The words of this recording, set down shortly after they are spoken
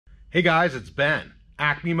Hey guys, it's Ben.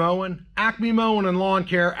 ACME Mowing, ACME Mowing and Lawn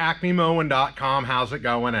Care, acmemowing.com. How's it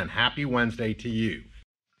going? And happy Wednesday to you.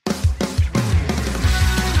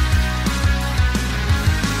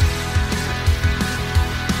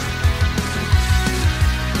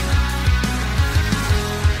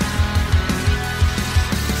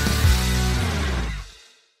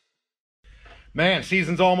 Man,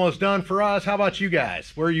 season's almost done for us. How about you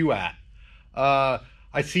guys? Where are you at?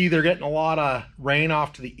 I see they're getting a lot of rain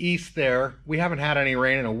off to the east there. We haven't had any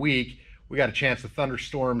rain in a week. We got a chance of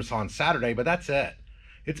thunderstorms on Saturday, but that's it.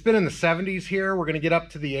 It's been in the 70s here. We're going to get up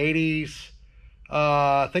to the 80s,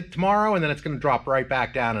 I think tomorrow, and then it's going to drop right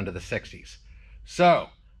back down into the 60s. So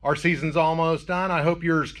our season's almost done. I hope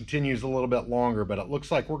yours continues a little bit longer, but it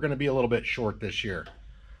looks like we're going to be a little bit short this year.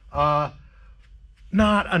 Not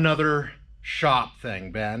another shop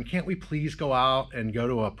thing, Ben. Can't we please go out and go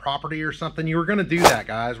to a property or something? You were going to do that,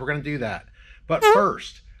 guys. We're going to do that. But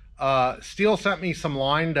first, Stihl sent me some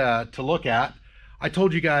line to look at. I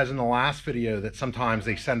told you guys in the last video that sometimes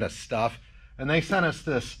they send us stuff, and they sent us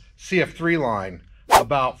this CF3 line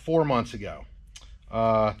about 4 months ago.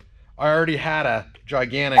 I already had a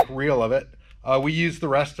gigantic reel of it. We used the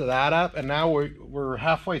rest of that up, and now we're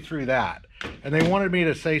halfway through that. And they wanted me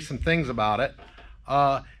to say some things about it.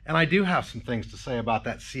 And I do have some things to say about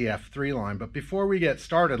that CF3 line, but before we get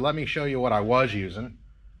started, let me show you what I was using.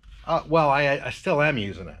 Well, I still am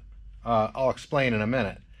using it. I'll explain in a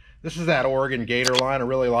minute. This is that Oregon Gator line. I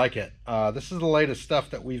really like it. This is the latest stuff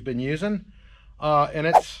that we've been using,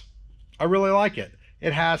 and I really like it.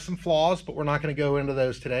 It has some flaws, but we're not going to go into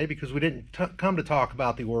those today because we didn't come to talk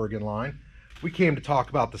about the Oregon line. We came to talk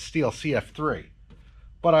about the Stihl CF3.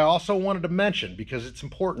 But I also wanted to mention, because it's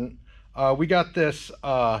important, we got this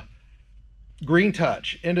Green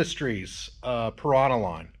Touch Industries Piranha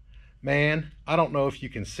line. Man, I don't know if you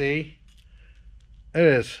can see. It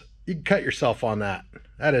is, you can cut yourself on that.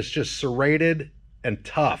 That is just serrated and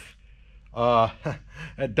tough.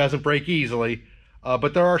 It doesn't break easily,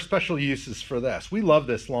 but there are special uses for this. We love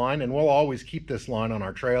this line, and we'll always keep this line on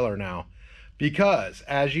our trailer now because,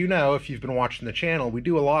 as you know, if you've been watching the channel, we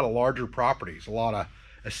do a lot of larger properties, a lot of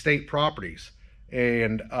estate properties.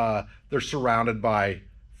 And they're surrounded by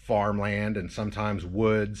farmland and sometimes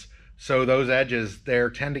woods. So those edges there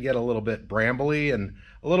tend to get a little bit brambly and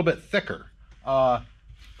a little bit thicker.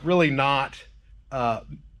 Really not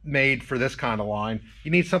made for this kind of line.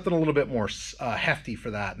 You need something a little bit more hefty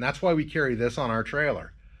for that. And that's why we carry this on our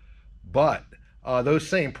trailer. But those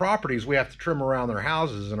same properties, we have to trim around their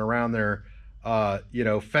houses and around their,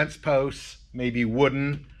 fence posts, maybe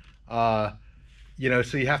wooden, so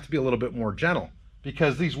you have to be a little bit more gentle.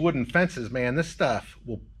 Because these wooden fences, man, this stuff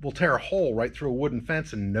will tear a hole right through a wooden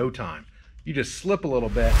fence in no time. You just slip a little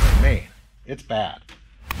bit, and man, it's bad.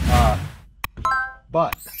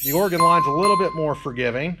 But the Oregon line's a little bit more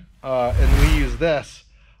forgiving, and we use this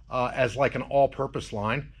as like an all-purpose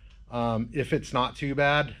line. If it's not too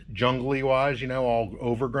bad, jungly-wise, all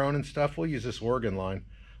overgrown and stuff, we'll use this Oregon line.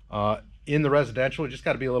 In the residential, we just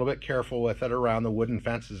got to be a little bit careful with it around the wooden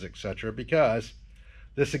fences, etc., because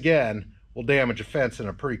this, again, will damage a fence in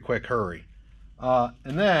a pretty quick hurry.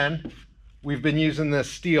 And then we've been using this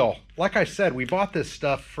Stihl. Like I said, we bought this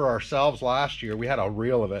stuff for ourselves last year. We had a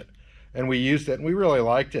reel of it and we used it and we really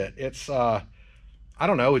liked it. It's, I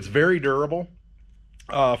don't know, it's very durable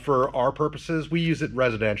for our purposes. We use it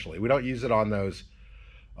residentially. We don't use it on those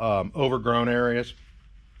overgrown areas.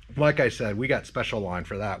 Like I said, we got special line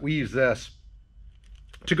for that. We use this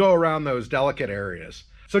to go around those delicate areas.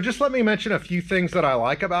 So just let me mention a few things that I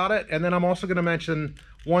like about it, and then I'm also going to mention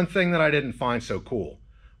one thing that I didn't find so cool.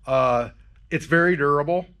 It's very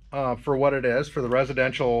durable for what it is, for the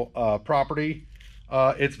residential property.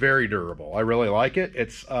 It's very durable. I really like it.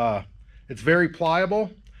 It's very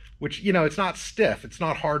pliable, which, it's not stiff. It's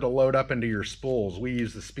not hard to load up into your spools. We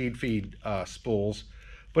use the speed feed spools,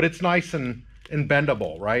 but it's nice and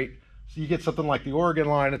bendable, right? So you get something like the Oregon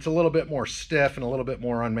line, it's a little bit more stiff and a little bit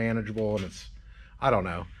more unmanageable, and I don't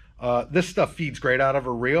know. This stuff feeds great out of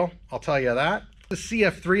a reel, I'll tell you that. The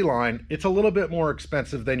CF3 line, it's a little bit more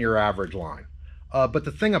expensive than your average line. But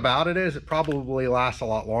the thing about it is it probably lasts a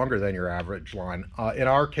lot longer than your average line. In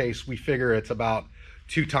our case, we figure it's about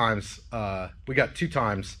 2 times, we got 2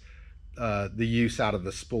 times the use out of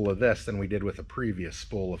the spool of this than we did with a previous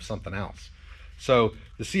spool of something else. So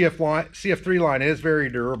the CF3 line is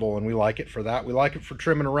very durable, and we like it for that. We like it for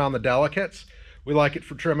trimming around the delicates. We like it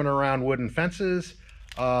for trimming around wooden fences.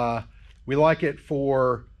 We like it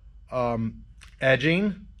for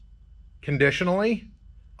edging conditionally.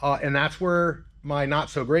 And that's where my not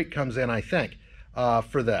so great comes in, I think,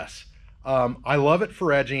 for this. I love it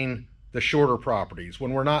for edging the shorter properties.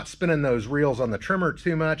 When we're not spinning those reels on the trimmer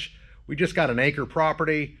too much, we just got an acre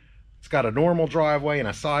property. It's got a normal driveway and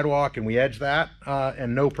a sidewalk, and we edge that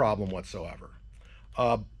and no problem whatsoever.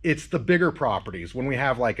 It's the bigger properties. When we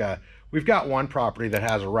have we've got one property that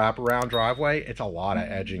has a wraparound driveway. It's a lot of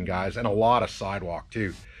edging, guys, and a lot of sidewalk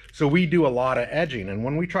too. So we do a lot of edging, and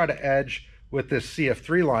when we try to edge with this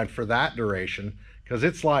CF3 line for that duration, because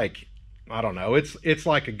it's like, I don't know, it's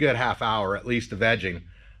like a good half hour at least of edging,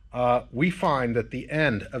 we find that the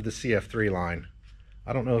end of the CF3 line,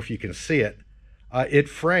 I don't know if you can see it, it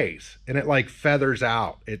frays and it like feathers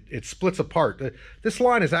out. It splits apart. This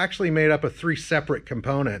line is actually made up of 3 separate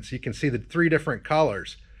components. You can see the 3 different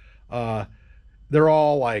colors. They're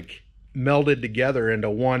all like melded together into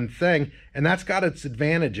one thing, and that's got its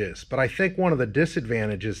advantages. But I think one of the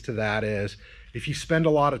disadvantages to that is if you spend a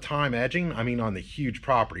lot of time edging, I mean on the huge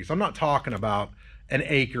properties. I'm not talking about an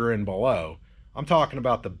acre and below. I'm talking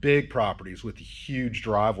about the big properties with the huge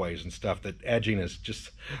driveways and stuff that edging is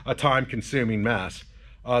just a time-consuming mess.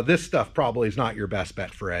 This stuff probably is not your best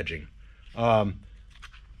bet for edging.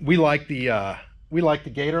 We like the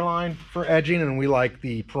Gator line for edging, and we like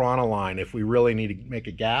the Piranha line if we really need to make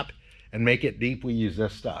a gap and make it deep. We use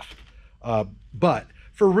this stuff. But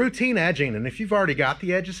for routine edging, and if you've already got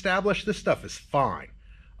the edge established, this stuff is fine.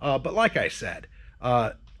 But like I said,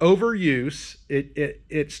 overuse,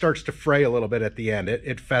 it starts to fray a little bit at the end.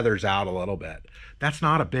 It feathers out a little bit. That's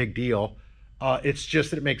not a big deal. It's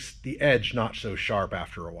just that it makes the edge not so sharp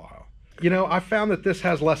after a while. You know, I found that this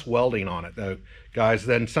has less welding on it though, guys,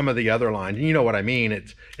 than some of the other lines. You know what I mean?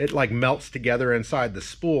 It like melts together inside the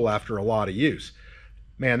spool after a lot of use.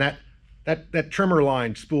 Man, that trimmer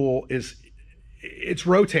line spool it's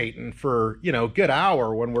rotating for, you know, a good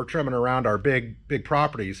hour when we're trimming around our big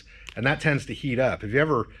properties, and that tends to heat up. Have you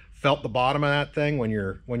ever felt the bottom of that thing when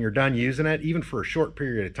you're done using it? Even for a short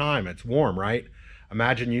period of time, it's warm, right?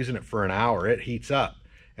 Imagine using it for an hour. It heats up,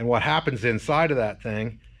 and what happens inside of that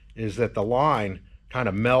thing is that the line kind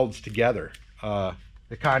of melds together.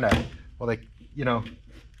 They kind of, well,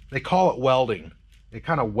 they call it welding. It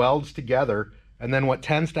kind of welds together, and then what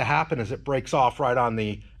tends to happen is it breaks off right on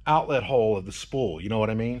the outlet hole of the spool. You know what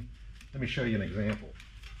I mean? Let me show you an example.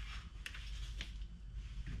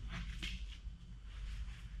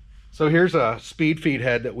 So here's a speed feed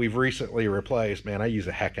head that we've recently replaced. Man, I use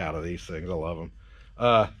the heck out of these things. I love them.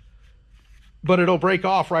 But it'll break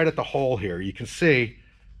off right at the hole here. You can see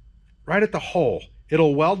right at the hole.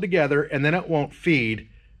 It'll weld together, and then it won't feed.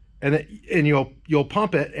 And you'll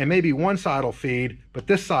pump it, and maybe one side will feed, but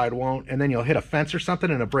this side won't, and then you'll hit a fence or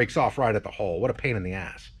something, and it breaks off right at the hole. What a pain in the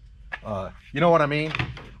ass. You know what I mean?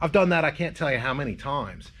 I've done that I can't tell you how many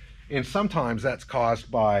times. And sometimes that's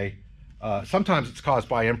caused by, sometimes it's caused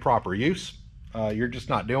by improper use. You're just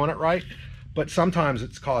not doing it right. But sometimes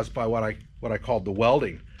it's caused by what I called the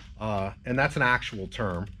welding. And that's an actual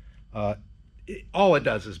term. All it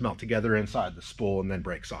does is melt together inside the spool and then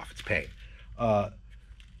breaks off. It's pain.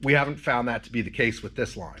 We haven't found that to be the case with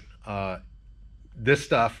this line. This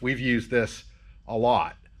stuff, we've used this a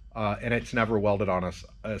lot, and it's never welded on us,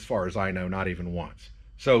 as far as I know, not even once.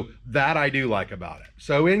 So that I do like about it.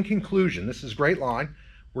 So in conclusion, this is a great line.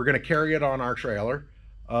 We're going to carry it on our trailer.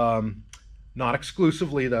 Not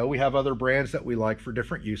exclusively, though. We have other brands that we like for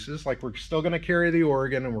different uses. Like we're still going to carry the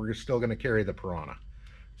Oregon, and we're still going to carry the Piranha.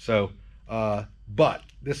 So, but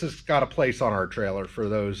this has got a place on our trailer for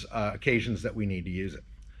those occasions that we need to use it.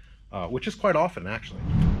 Which is quite often, actually.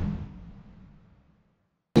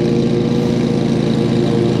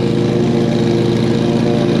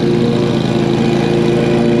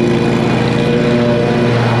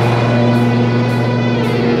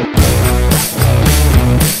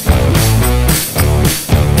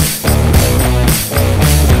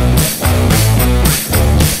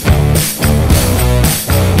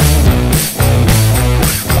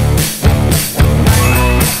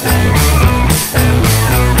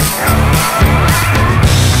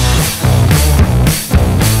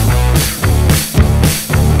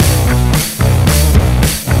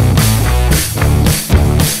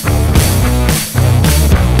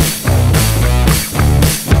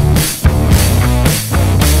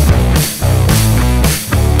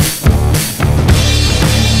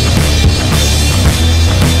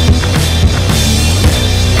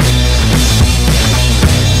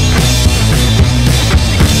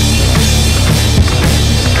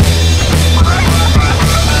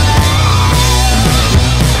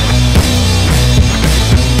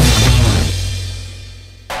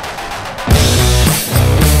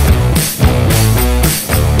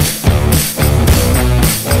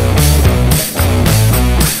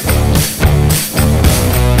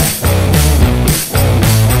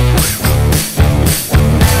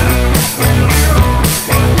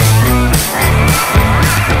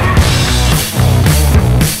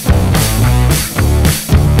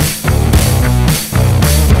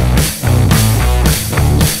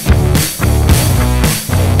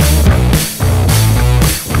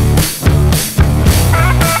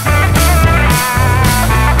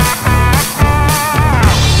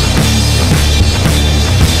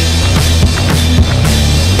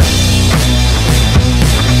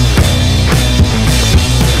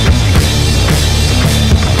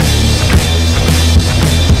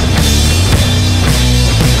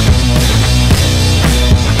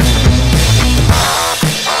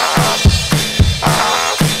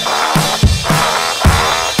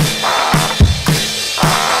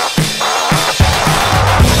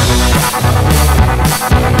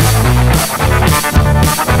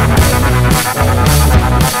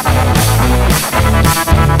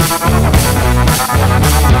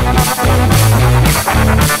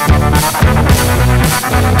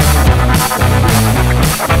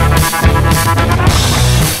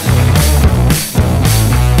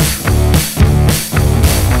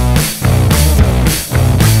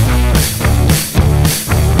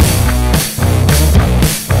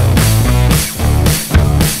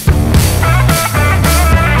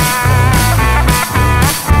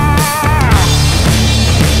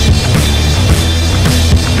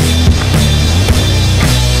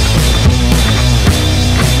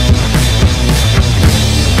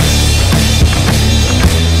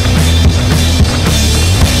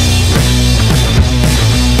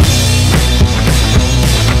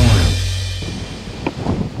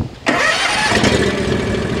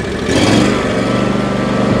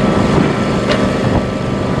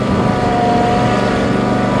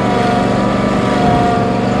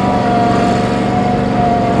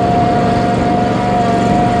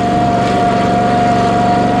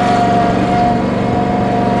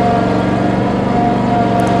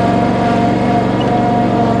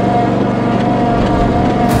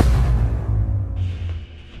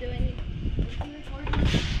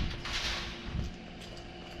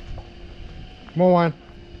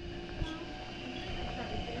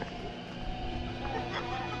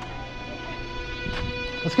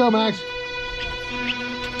 Let's go, Max.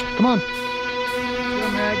 Come on.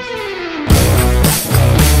 Go, Max.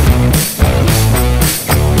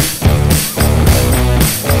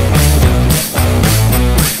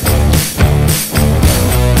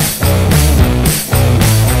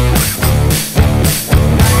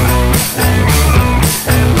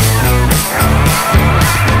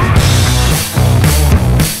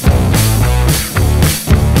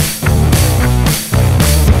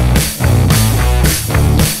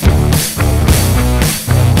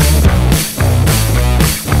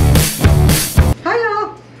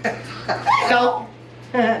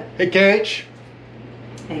 Hey, Kate.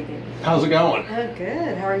 Hey, baby. How's it going? Oh,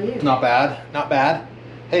 good. How are you? Not bad. Not bad.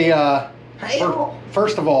 Hey,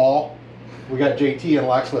 first of all, we got JT and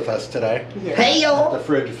Lex with us today. Yeah. Hey, yo. The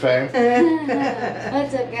Fridge of Fame.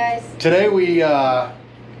 What's up, guys? Today we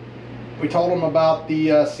told them about the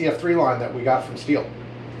CF3 line that we got from Stihl,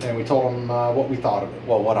 and we told them what we thought of it.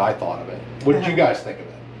 Well, what I thought of it. What did you guys think of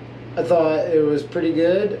it? I thought it was pretty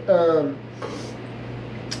good.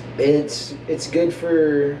 It's good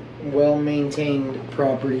for well-maintained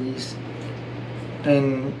properties,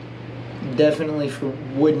 and definitely for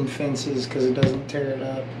wooden fences because it doesn't tear it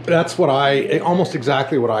up. That's what almost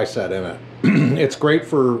exactly what I said in it. It's great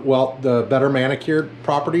for, well, the better manicured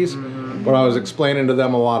properties. Mm-hmm. But I was explaining to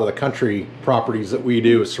them a lot of the country properties that we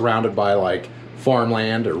do is surrounded by like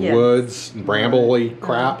farmland or woods and brambly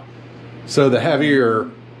crap. So the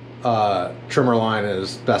heavier trimmer line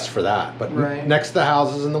is best for that. But next to the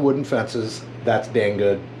houses and the wooden fences, that's dang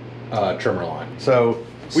good trimmer line. So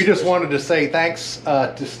we just wanted to say thanks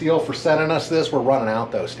to Stihl for sending us this. We're running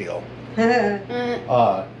out though, Stihl.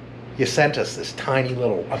 You sent us this tiny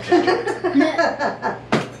little. I'm just joking.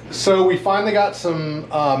 So we finally got some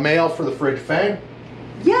mail for the Fridge of Fame.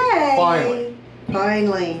 Yay! Finally.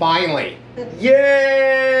 Finally. Finally.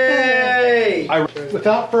 Yay!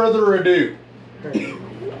 Without further ado,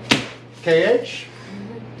 KH?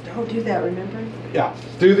 Don't do that, remember? Yeah.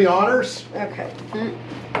 Do the honors. Okay.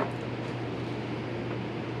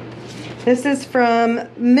 This is from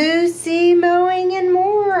Moosey Mowing and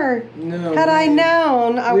More. No. Had I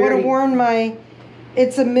known, I would have already- worn my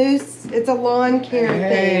it's a lawn care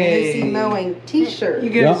Hey. thing, Moosey Mowing t-shirt. You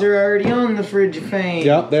guys are already on the Fridge of Fame.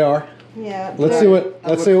 Yep, they are. Yeah. Let's see what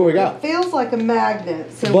we got. It feels like a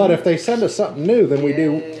magnet. So But if they send us something new, then we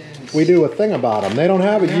do a thing about them. They don't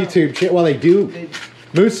have a YouTube channel. Well, they do.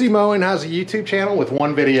 Moosey Mowing has a YouTube channel with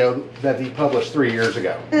one video that he published 3 years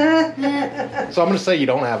ago. So I'm going to say you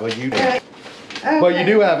don't have a YouTube. But you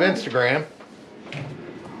do have Instagram.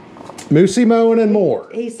 Moosey Mowing and More.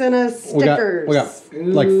 He sent us stickers. We got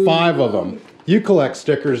like 5 of them. You collect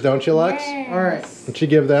stickers, don't you, Lex? All right. Why don't you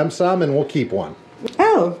give them some and we'll keep one.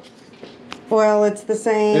 Oh. Well, it's the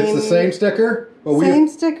same. It's the same sticker? But same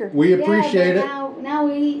sticker. We appreciate it. Now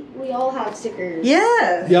we all have stickers.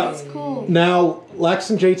 Yeah. Yeah. That's cool. Now, Lex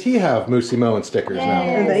and JT have Moosey Mowing stickers now.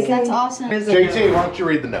 Yes, that's awesome. JT, why don't you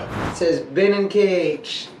read the note? It says, Ben and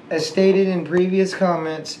KH, as stated in previous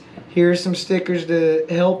comments, here are some stickers to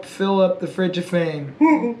help fill up the Fridge of Fame.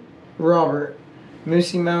 Robert,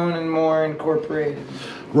 Moosey Mowing and More Incorporated.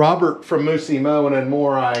 Robert from Moosey Mowing and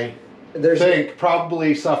More, I There's think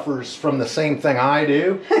probably suffers from the same thing I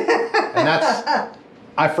do. And that's,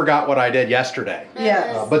 I forgot what I did yesterday.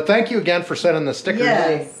 Yes. But thank you again for sending the stickers.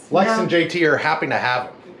 Yes. Lex Now- and JT are happy to have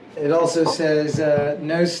them. It also says,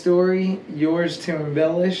 no story, yours to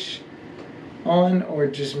embellish on or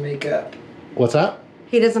just make up. What's that?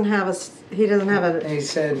 He doesn't have a. And he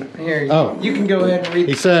said, here, Oh. you can go ahead and read.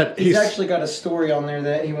 He said He's actually got a story on there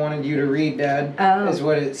that he wanted you to read, Dad. Oh. Is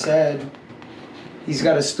what it said. He's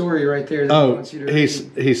got a story right there that he wants you to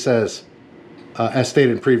read. He says, as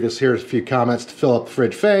stated in previous, here's a few comments to fill up the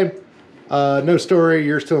Fridge Fame. No story,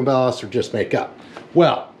 yours to embellish or just make up.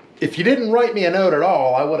 Well, if you didn't write me a note at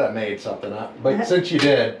all, I would have made something up. But since you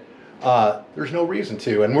did, there's no reason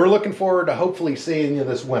to. And we're looking forward to hopefully seeing you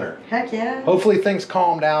this winter. Heck yeah. Hopefully things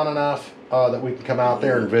calm down enough that we can come out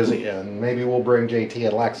there and visit you. And maybe we'll bring JT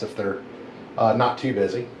and Lex if they're not too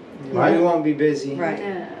busy. Right? We won't be busy.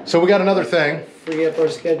 Right. So we got another thing. Free up our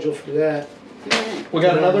schedule for that. We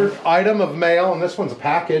got another item of mail, and this one's a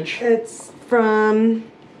package. It's from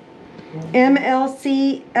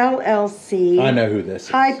MLC LLC. I know who this is.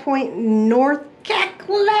 High Point, North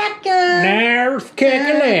Kakalaka. North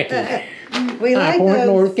Kakalaki. We High like Point, those.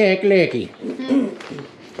 North Kakalaki.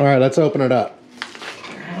 All right, let's open it up.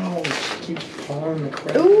 Ow, she keeps falling the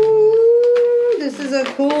crap. Ooh, this is a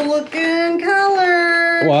cool looking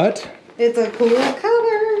color. What? It's a cool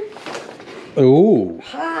color. Ooh.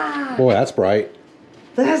 Ah, Boy, that's bright.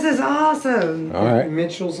 this is awesome. All right.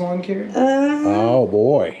 Mitchell's lawn care. Oh,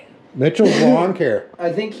 boy. Mitchell's Lawn Care.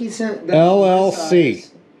 I think he sent LLC.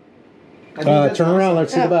 Turn Turn around,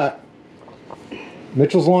 let's see the back.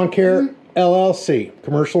 Mitchell's Lawn Care LLC,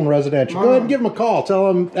 commercial and residential. Mom. Go ahead and give him a call. Tell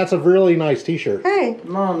him that's a really nice T-shirt. Hey,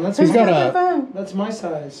 Mom, that's He's got the a phone. that's my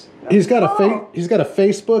size. he's got a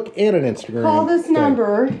Facebook and an Instagram. Call this thing.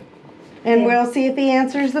 number, and we'll see if he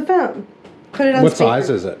answers the phone. Put it on What speaker. size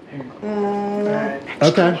is it? Alright.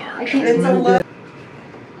 Okay. I can't It's a low.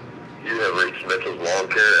 You have reached Mitchell's Lawn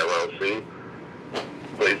Care LLC.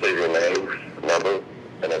 Please leave your name, number,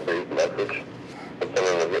 and a brief message, and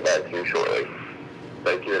someone will get back to you shortly.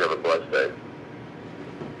 Thank you and have a blessed day.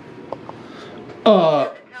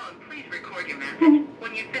 Please record your message.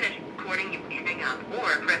 When you finish recording, you can hang up or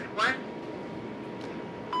press 1.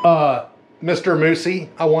 Mr. Moosey,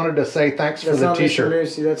 I wanted to say thanks for That's the not T-shirt. Mr.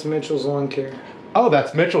 Moosey, that's Mitchell's Lawn Care. Oh,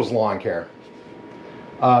 that's Mitchell's Lawn Care.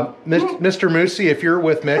 Mr. Moosey, if you're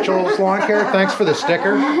with Mitchell's Lawn Care, thanks for the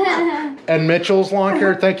sticker. And Mitchell's Lawn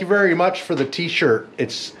Care, thank you very much for the T-shirt.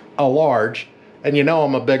 It's a large, and you know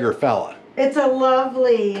I'm a bigger fella. It's a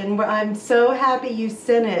lovely, and I'm so happy you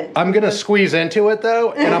sent it. I'm going to squeeze into it,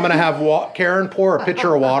 though, and I'm going to have Karen pour a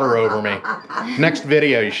pitcher of water over me. Next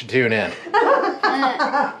video, you should tune in.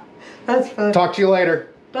 That's fun. Talk to you later.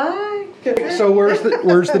 Bye. So where's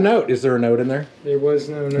the note? Is there a note in there? There was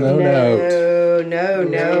no No note. note.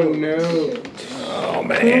 No. Oh,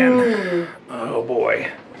 man. Oh, boy.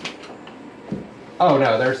 Oh,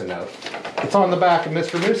 no, there's a note. It's on the back of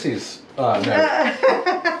Mr. Moosey's note.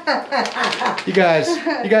 You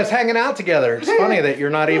guys hanging out together. It's funny that you're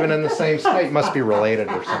not even in the same state. Must be related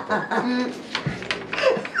or something.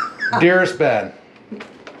 Dearest Ben,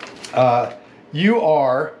 you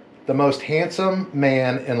are the most handsome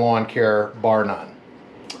man in lawn care, bar none.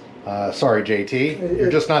 Sorry, JT.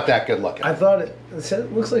 You're just not that good looking. I thought it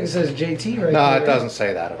looks like it says JT right No, there. it doesn't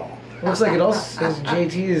say that at all. Looks like it also says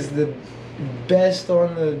JT is the best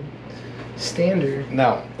on the standard.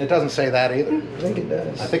 No, it doesn't say that either. I think it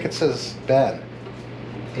does. I think it says Ben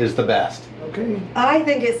is the best. Okay. I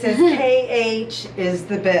think it says KH is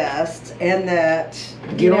the best, and that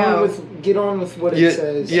Get on with what it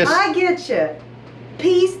says. Yes. I get you.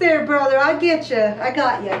 Peace there, brother. I get you. I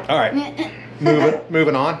got you. All right.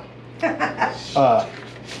 Moving on.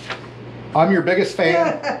 I'm your biggest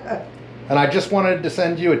fan, and I just wanted to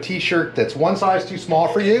send you a T-shirt that's one size too small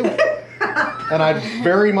for you. And I'd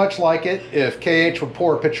very much like it if KH would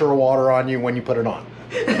pour a pitcher of water on you when you put it on.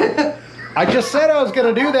 I just said I was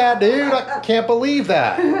going to do that, dude. I can't believe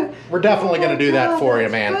that. We're definitely going to do that for you,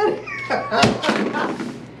 man.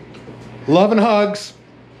 Love and hugs.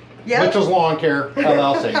 Yep. Mitchell's Lawn Care,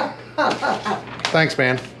 LLC. Thanks,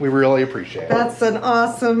 man. We really appreciate it. That's an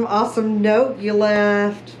awesome note you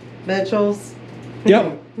left, Mitchell's.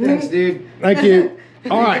 Yep. Thanks, dude. Thank you.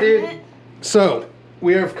 All right. Dude. So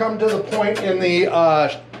we have come to the point in the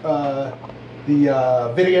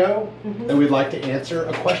video that we'd like to answer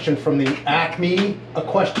a question from the ACME A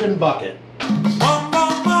Question Bucket.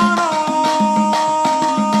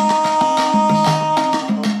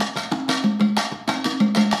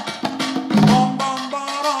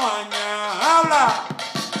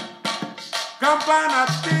 Campana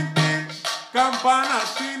tin tin, campana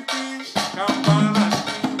tin tin, campana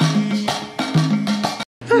tin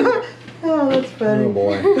tin. Oh, that's funny. Oh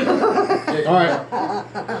boy. All right.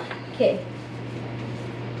 Okay.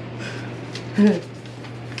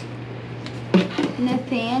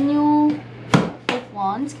 Nathaniel with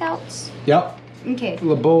Lawn Scouts. Yep. Okay.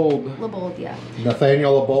 LeBold. LeBold, yeah.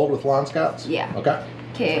 Nathaniel LeBold with Lawn Scouts? Yeah. Okay.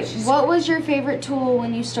 Okay. What was your favorite tool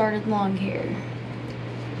when you started lawn care?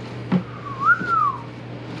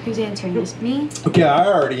 Who's answering this? Me? Okay, I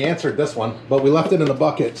already answered this one, but we left it in the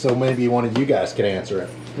bucket, so maybe one of you guys can answer it.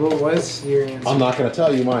 What was your answer? I'm not going to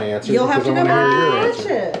tell you my answer You'll have because to I go want to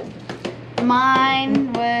hear your watch answer. it.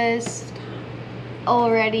 Mine was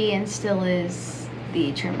already and still is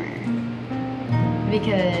the trimmer.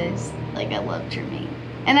 Because, like, I love trimming.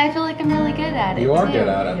 And I feel like I'm really good at it. You are too. good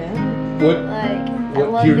at it. Yeah. What? Like, I What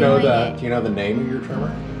love do you know doing the? it. Do you know the name of your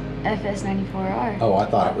trimmer? FS94R. Oh, I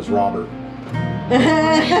thought it was Robert.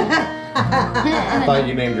 I thought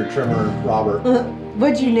you named your trimmer Robert.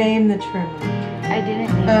 What'd you name the trimmer? I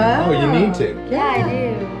didn't need it. Oh, you need to. Yeah, I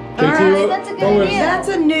do. JT, Alright, that's a good what was- idea. That's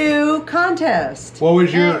a new contest. What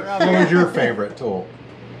was your favorite tool?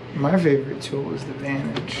 My favorite tool was the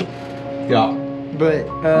Vantage. Yeah. But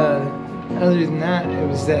other than that, it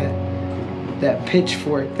was that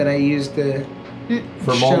pitchfork that I used to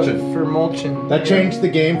For mulching. For mulching. That changed the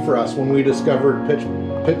game for us when we discovered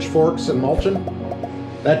pitchforks and mulching.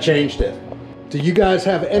 That changed it. Do you guys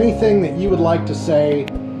have anything that you would like to say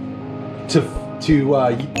to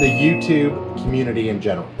the YouTube community in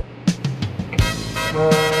general?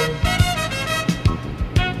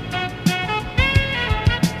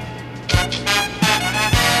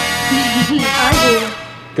 I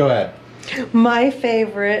Go ahead. do. My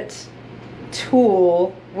favorite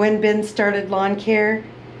tool when Ben started lawn care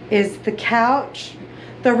is the couch,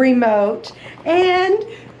 the remote, and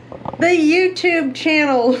the YouTube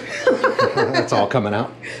channel. That's all coming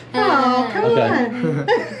out. Oh, come Okay. on.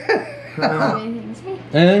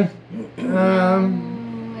 And I don't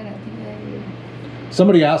think I do.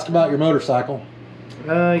 somebody asked about your motorcycle.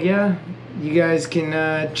 Yeah, you guys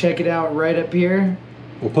can check it out right up here.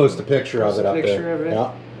 We'll post a picture of it up Picture there. of it.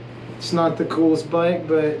 Yeah. It's not the coolest bike,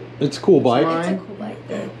 but It's a cool bike. mine. It's a cool bike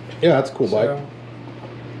though. Yeah, that's a cool bike. So,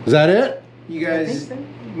 Is that it? you guys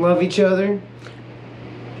love each other.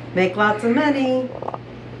 Make lots of money.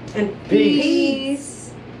 And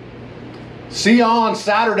peace. See y'all on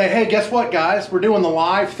Saturday. Hey, guess what, guys? We're doing the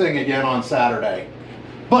live thing again on Saturday.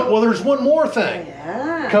 But, well, there's one more thing.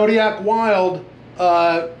 Yeah. Kodiak Wild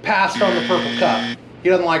passed on the Purple Cup. He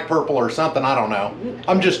doesn't like purple or something. I don't know.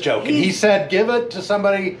 I'm just joking. He said give it to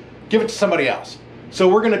somebody else. So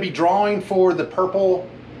we're going to be drawing for the Purple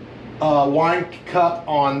Wine Cup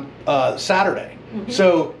on Saturday.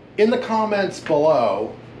 So in the comments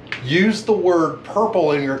below, use the word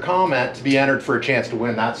purple in your comment to be entered for a chance to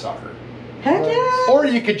win that sucker. Heck yeah. Or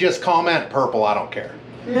you could just comment purple, I don't care.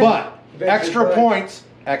 But extra points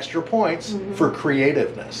for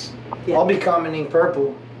creativeness. I'll be commenting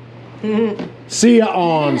purple See ya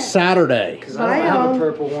on Saturday. because I don't have a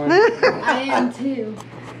purple one. I am too.